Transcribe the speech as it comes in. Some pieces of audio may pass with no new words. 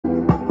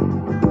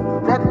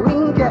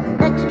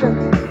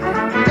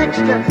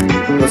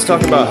Let's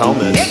talk about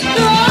helmets.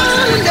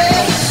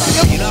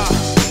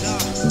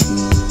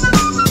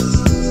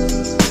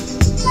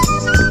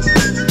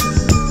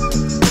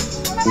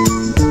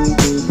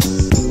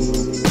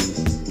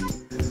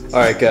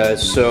 Alright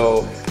guys,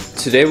 so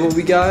today what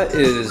we got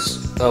is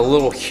a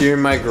little here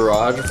in my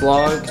garage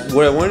vlog.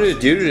 What I wanted to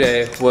do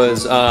today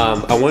was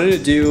I wanted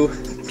to do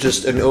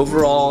just an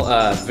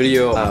overall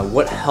video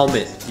what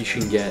helmet you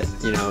should get,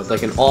 you know,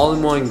 like an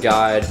all-in-one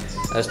guide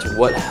as to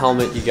what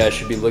helmet you guys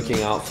should be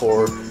looking out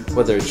for,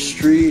 whether it's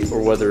street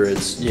or whether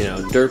it's, you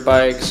know, dirt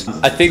bikes.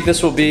 I think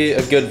this will be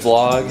a good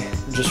vlog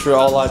just for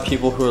a lot of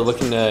people who are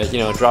looking to, you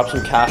know, drop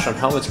some cash on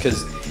helmets,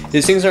 because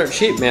these things aren't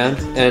cheap, man.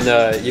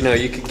 And you know,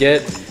 you could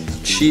get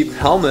cheap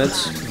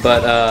helmets,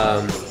 but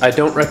I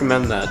don't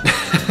recommend that.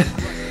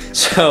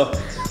 So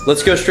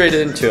let's go straight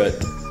into it.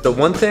 The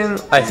one thing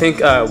I think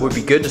would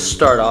be good to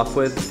start off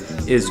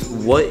with is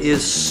what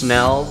is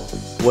Snell,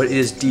 what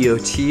is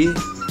DOT,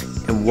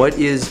 and what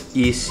is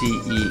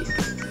ECE.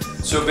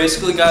 So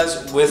basically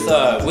guys, with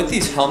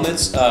these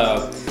helmets,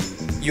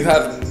 you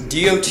have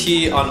DOT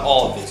on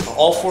all of these.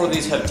 All four of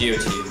these have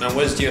DOT. Now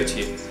what is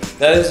DOT?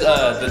 That is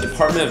the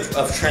Department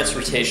of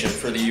Transportation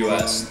for the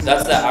US.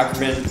 That's the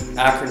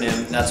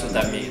acronym, that's what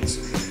that means.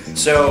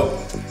 So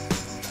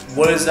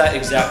what does that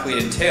exactly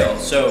entail?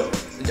 So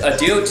a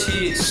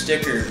DOT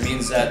sticker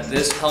means that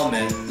this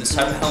helmet, this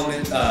type of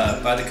helmet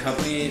by the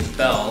company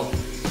Bell,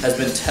 has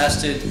been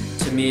tested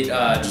to meet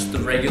just the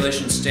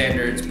regulation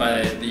standards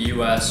by the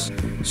US.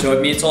 So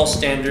it meets all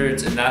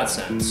standards in that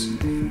sense.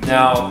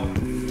 Now,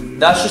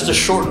 that's just a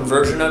shortened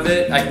version of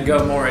it. I can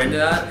go more into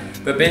that.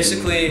 But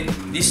basically,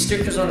 these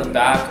stickers on the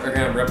back are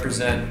going to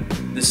represent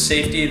the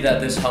safety that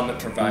this helmet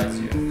provides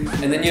you.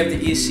 And then you have the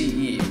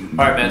ECE.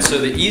 Alright man, so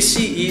the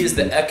ECE is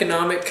the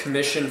Economic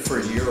Commission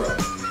for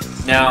Europe.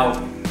 Now,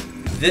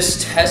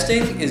 this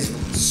testing is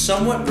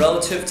somewhat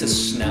relative to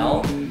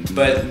Snell,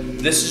 but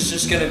this is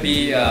just going to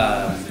be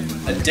a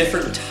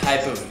different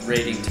type of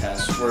rating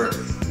test, where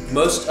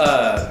most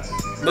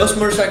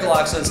motorcycle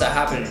accidents that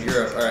happen in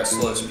Europe are at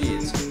slow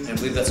speeds. I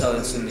believe that's how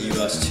it's in the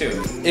US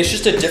too. It's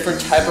just a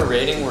different type of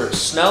rating, where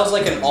Snell's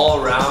like an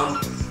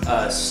all-around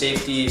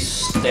safety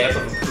stamp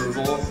of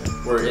approval,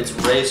 where it's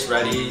race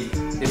ready.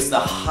 It's the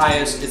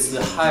highest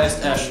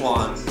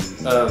echelon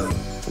of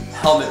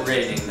helmet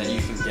rating that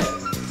you can get.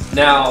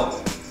 Now,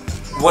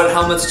 what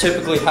helmets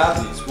typically have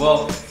these?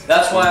 Well,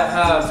 that's why I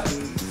have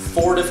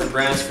 4 different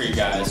brands for you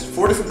guys.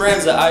 4 different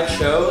brands that I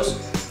chose,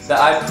 that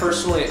I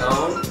personally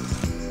own.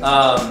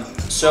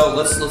 So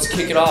let's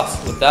kick it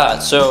off with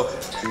that. So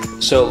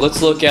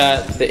let's look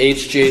at the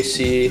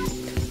HJC.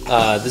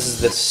 This is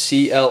the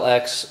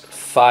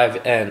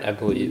CLX5N, I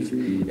believe.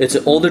 It's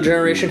an older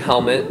generation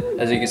helmet.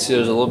 As you can see,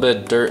 there's a little bit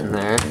of dirt in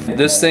there.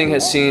 This thing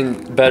has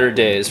seen better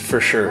days for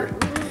sure.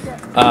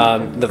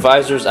 The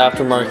visor's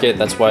aftermarket,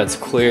 that's why it's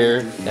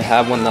clear. They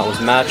have one that was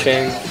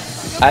matching.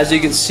 As you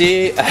can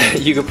see,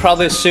 you could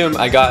probably assume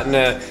I got in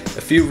a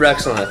few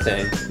wrecks on that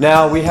thing.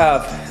 Now we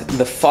have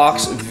the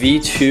Fox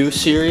V2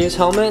 series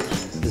helmet.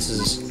 This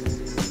is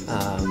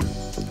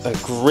a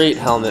great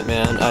helmet,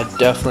 man. I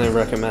definitely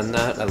recommend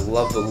that. I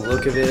love the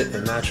look of it.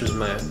 It matches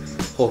my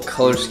whole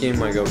color scheme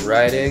when I go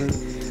riding.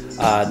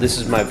 This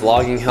is my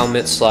vlogging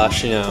helmet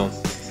slash, you know,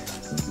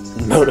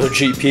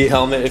 MotoGP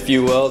helmet, if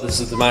you will. This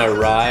is my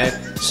Arai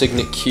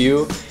Signet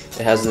Q.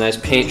 It has a nice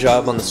paint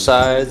job on the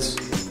sides.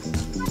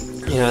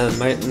 You know,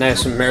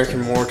 nice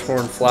American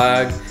war-torn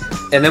flag.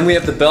 And then we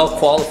have the Bell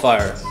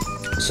Qualifier.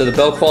 So the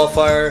Bell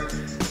Qualifier,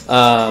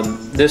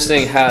 this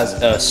thing has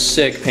a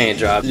sick paint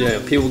job. You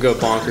know, people go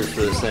bonkers for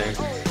this thing.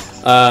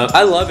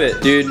 I love it,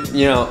 dude.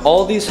 You know,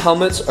 all these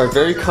helmets are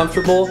very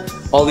comfortable.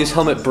 All these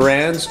helmet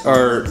brands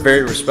are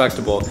very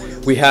respectable.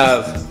 We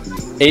have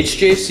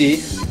HJC,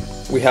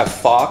 we have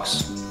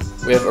Fox,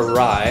 we have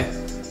Arai,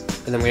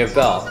 and then we have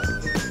Bell.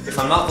 If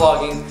I'm not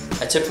vlogging,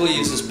 I typically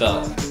use this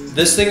Bell.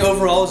 This thing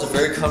overall is a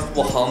very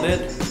comfortable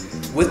helmet.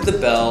 With the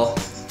Bell,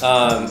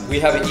 we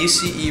have an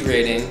ECE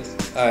rating.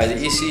 The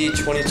ECE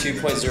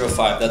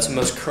 22.05, that's the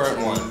most current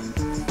one.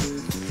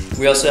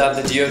 We also have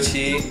the DOT,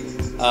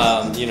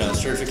 you know,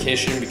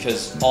 certification,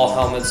 because all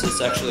helmets, it's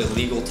actually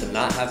illegal to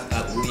not have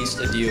at least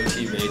a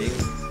DOT rating.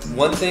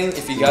 One thing,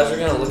 if you guys are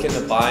going to look into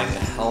buying a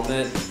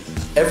helmet,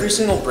 every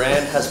single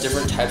brand has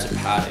different types of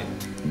padding,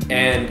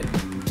 and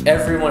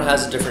everyone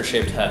has a different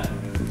shaped head.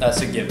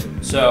 That's a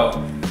given. So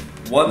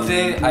one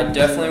thing I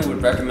definitely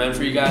would recommend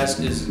for you guys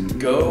is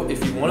go,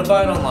 if you want to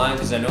buy it online,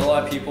 because I know a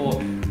lot of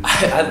people,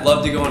 I'd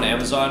love to go on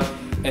Amazon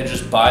and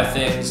just buy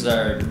things that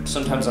are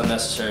sometimes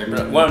unnecessary.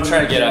 But what I'm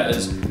trying to get at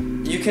is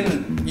you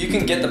can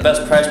get the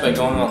best price by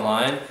going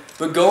online,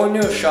 but go into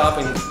a shop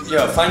and, you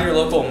know, find your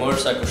local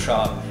motorcycle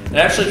shop and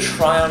actually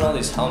try on all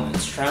these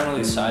helmets, try on all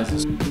these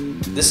sizes.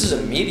 This is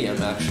a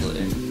medium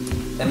actually,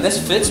 and this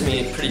fits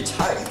me pretty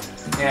tight.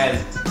 And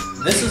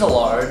this is a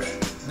large,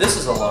 this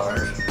is a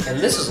large, and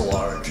this is a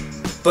large.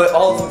 But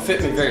all of them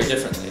fit me very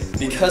differently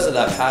because of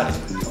that padding.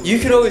 You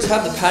could always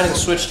have the padding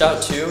switched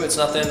out too. It's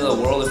not the end of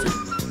the world if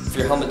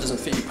your helmet doesn't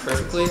fit you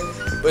perfectly.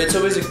 it's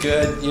always a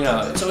good,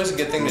 it's always a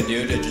good thing to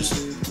do, to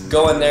just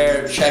go in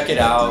there, check it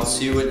out,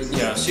 see what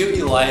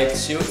you like,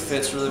 see what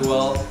fits really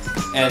well,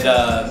 and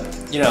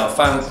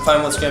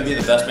find what's going to be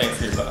the best bang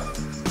for your buck.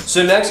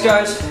 So next,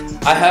 guys,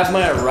 I have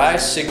my Arai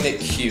Signet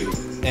Q,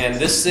 and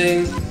this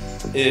thing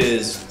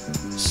is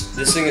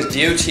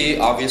DOT,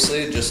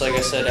 obviously, just like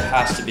I said, it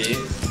has to be,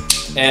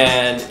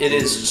 and it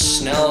is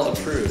Snell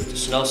approved,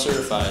 Snell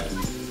certified.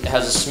 It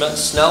has a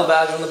Snell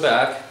badge on the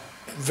back.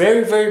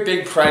 Very, very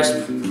big price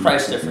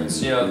difference.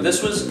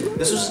 This was a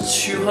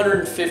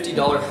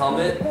 $250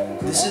 helmet.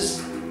 This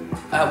is,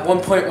 at one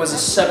point, was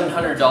a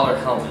 $700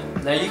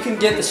 helmet. Now you can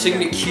get the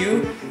Signet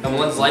Q and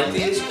ones like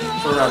these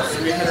for around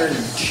 300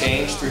 and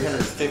change,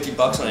 350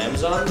 bucks on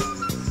Amazon.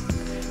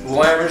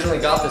 When I originally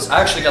got this, I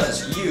actually got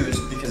this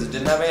used because it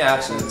didn't have any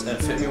accidents and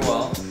it fit me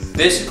well.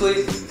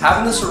 Basically,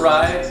 having this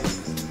Arai,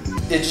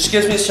 it just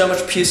gives me so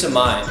much peace of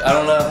mind. I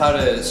don't know how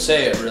to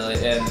say it really,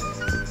 and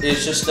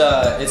it's just,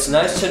 it's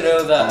nice to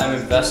know that I'm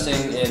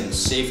investing in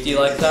safety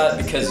like that,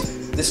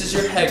 because this is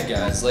your head,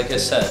 guys. Like I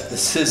said,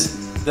 this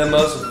is the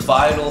most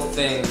vital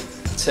thing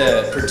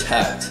to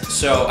protect.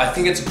 So I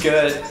think it's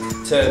good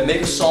to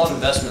make a solid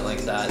investment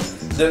like that.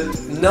 The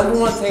number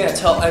one thing I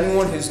tell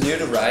anyone who's new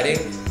to riding,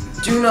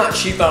 do not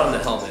cheap out on the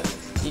helmet.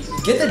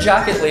 Get the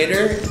jacket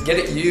later, get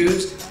it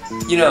used,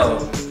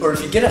 or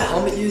if you get a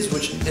helmet used,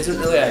 which isn't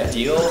really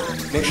ideal,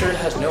 make sure it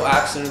has no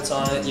accidents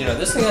on it.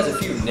 This thing has a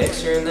few nicks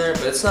here and there,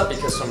 but it's not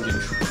because some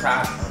dude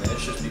crashed on it.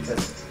 It's just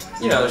because,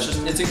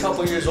 it's a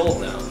couple years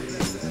old now.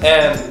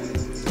 And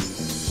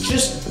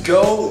just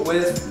go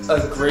with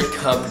a great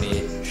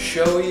company.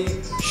 Shoei,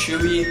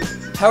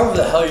 however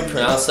the hell you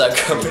pronounce that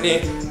company,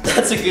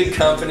 that's a good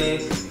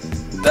company.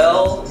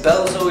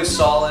 Bell's always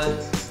solid.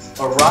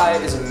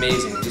 Arai is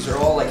amazing. These are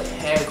all like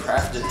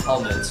handcrafted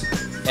helmets,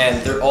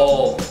 and they're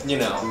all,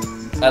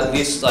 at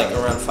least like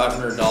around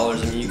 $500.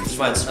 I mean, you can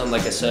find some,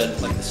 like I said,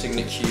 like the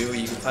Signet Q,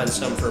 you can find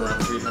some for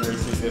around $300,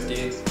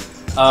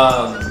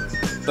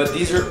 $350. But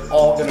these are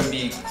all gonna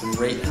be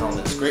great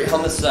helmets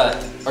that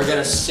are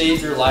gonna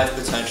save your life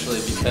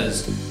potentially,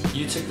 because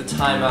you took the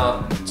time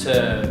out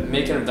to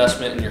make an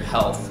investment in your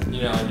health,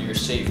 and your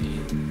safety.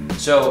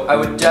 So I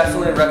would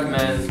definitely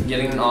recommend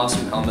getting an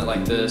awesome helmet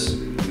like this.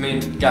 I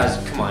mean, guys,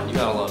 come on, you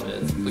gotta love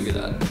it. Look at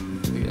that.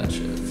 Look at that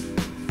shit.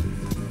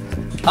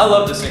 I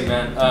love this thing,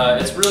 man.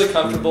 It's really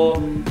comfortable.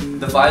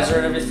 The visor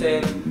and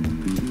everything,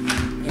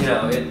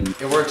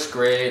 it works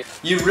great.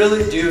 You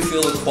really do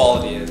feel the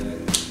quality in it.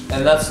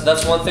 And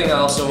that's one thing I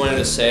also wanted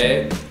to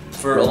say.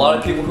 For a lot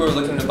of people who are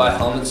looking to buy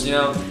helmets,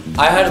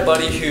 I had a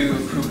buddy who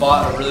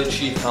bought a really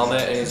cheap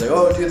helmet, and he's like,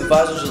 oh dude, the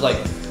visors are like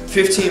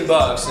 15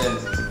 bucks, and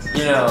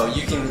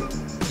you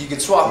can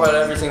swap out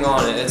everything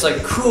on it. It's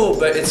like cool,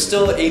 but it's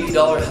still an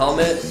 $80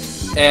 helmet,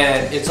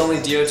 and it's only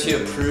DOT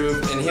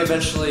approved, and he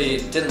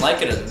eventually didn't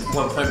like it at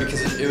one point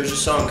because it was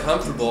just so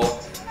uncomfortable,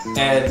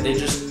 and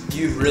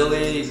you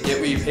really get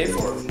what you pay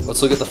for.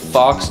 Let's look at the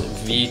Fox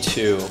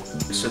V2.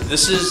 So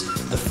this is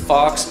the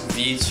Fox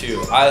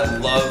V2. I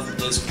love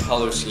this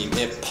color scheme.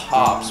 It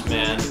pops,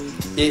 man.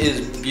 It is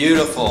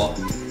beautiful,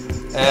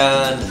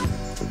 and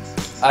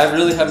I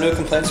really have no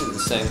complaints with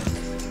this thing.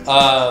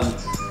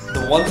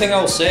 The one thing I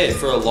will say,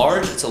 for a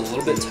large, it's a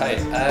little bit tight.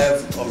 I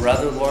have a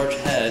rather large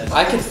head.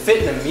 I can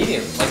fit in a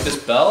medium, like this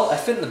bell. I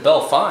fit in the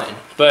bell fine,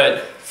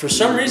 but for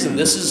some reason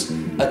this is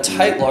a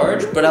tight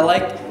large, but I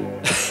like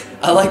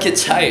it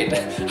tight.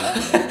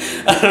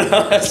 I don't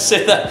know how to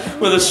say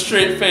that with a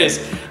straight face.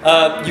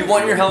 You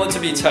want your helmet to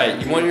be tight.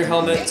 You want your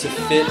helmet to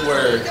fit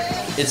where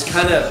it's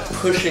kind of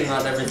pushing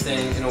on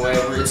everything in a way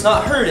where it's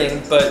not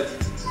hurting, but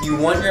you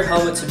want your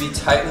helmet to be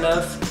tight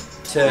enough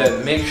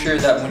to make sure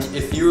that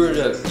if you were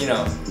to,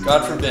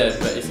 God forbid,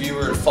 but if you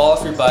were to fall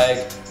off your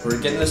bike or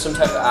get into some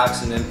type of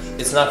accident,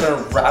 it's not going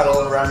to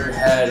rattle around your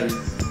head and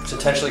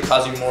potentially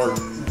cause you more,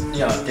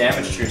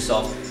 damage to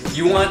yourself.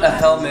 You want a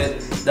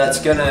helmet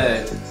that's going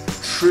to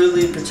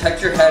truly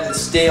protect your head and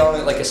stay on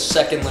it like a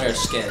second layer of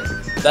skin.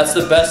 That's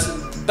the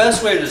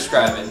best way to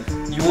describe it.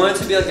 You want it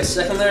to be like a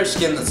second layer of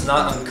skin that's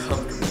not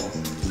uncomfortable.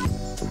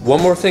 One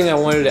more thing I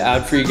wanted to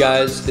add for you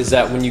guys is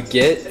that when you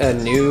get a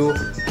new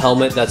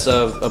helmet that's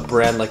of a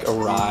brand like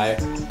Arai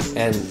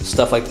and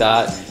stuff like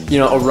that,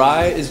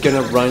 Arai is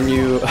gonna run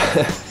you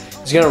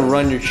it's gonna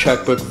run your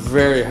checkbook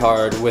very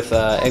hard with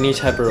any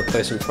type of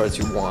replacement parts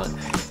you want.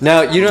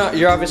 Now,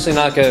 you're obviously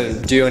not gonna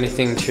do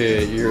anything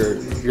to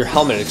your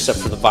helmet except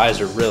for the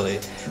visor, really.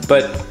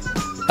 But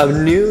a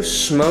new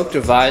smoked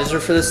visor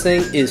for this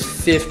thing is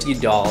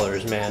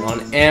 $50, man,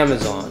 on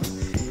Amazon.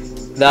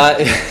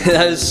 That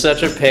is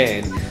such a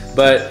pain,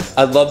 but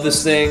I love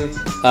this thing.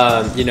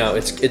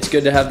 It's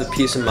good to have the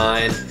peace of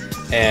mind,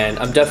 and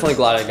I'm definitely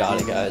glad I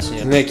got it, guys.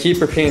 I'm gonna keep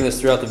repeating this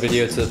throughout the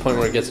video to the point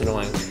where it gets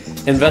annoying.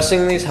 Investing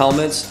in these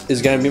helmets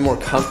is gonna be more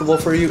comfortable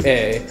for you,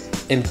 A,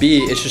 and B,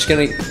 it's just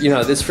gonna,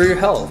 it's for your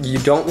health. You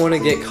don't want to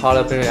get caught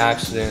up in an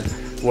accident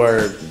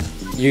where,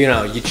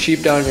 you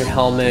cheaped out your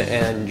helmet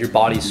and your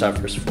body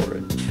suffers for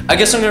it. I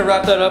guess I'm gonna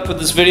wrap that up with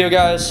this video,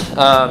 guys.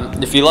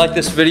 If you like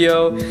this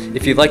video,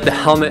 if you like the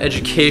helmet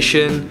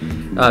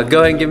education, go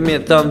ahead and give me a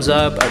thumbs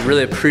up. I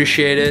really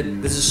appreciate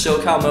it. This is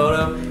SoCal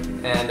Moto,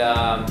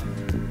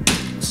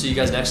 and see you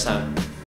guys next time.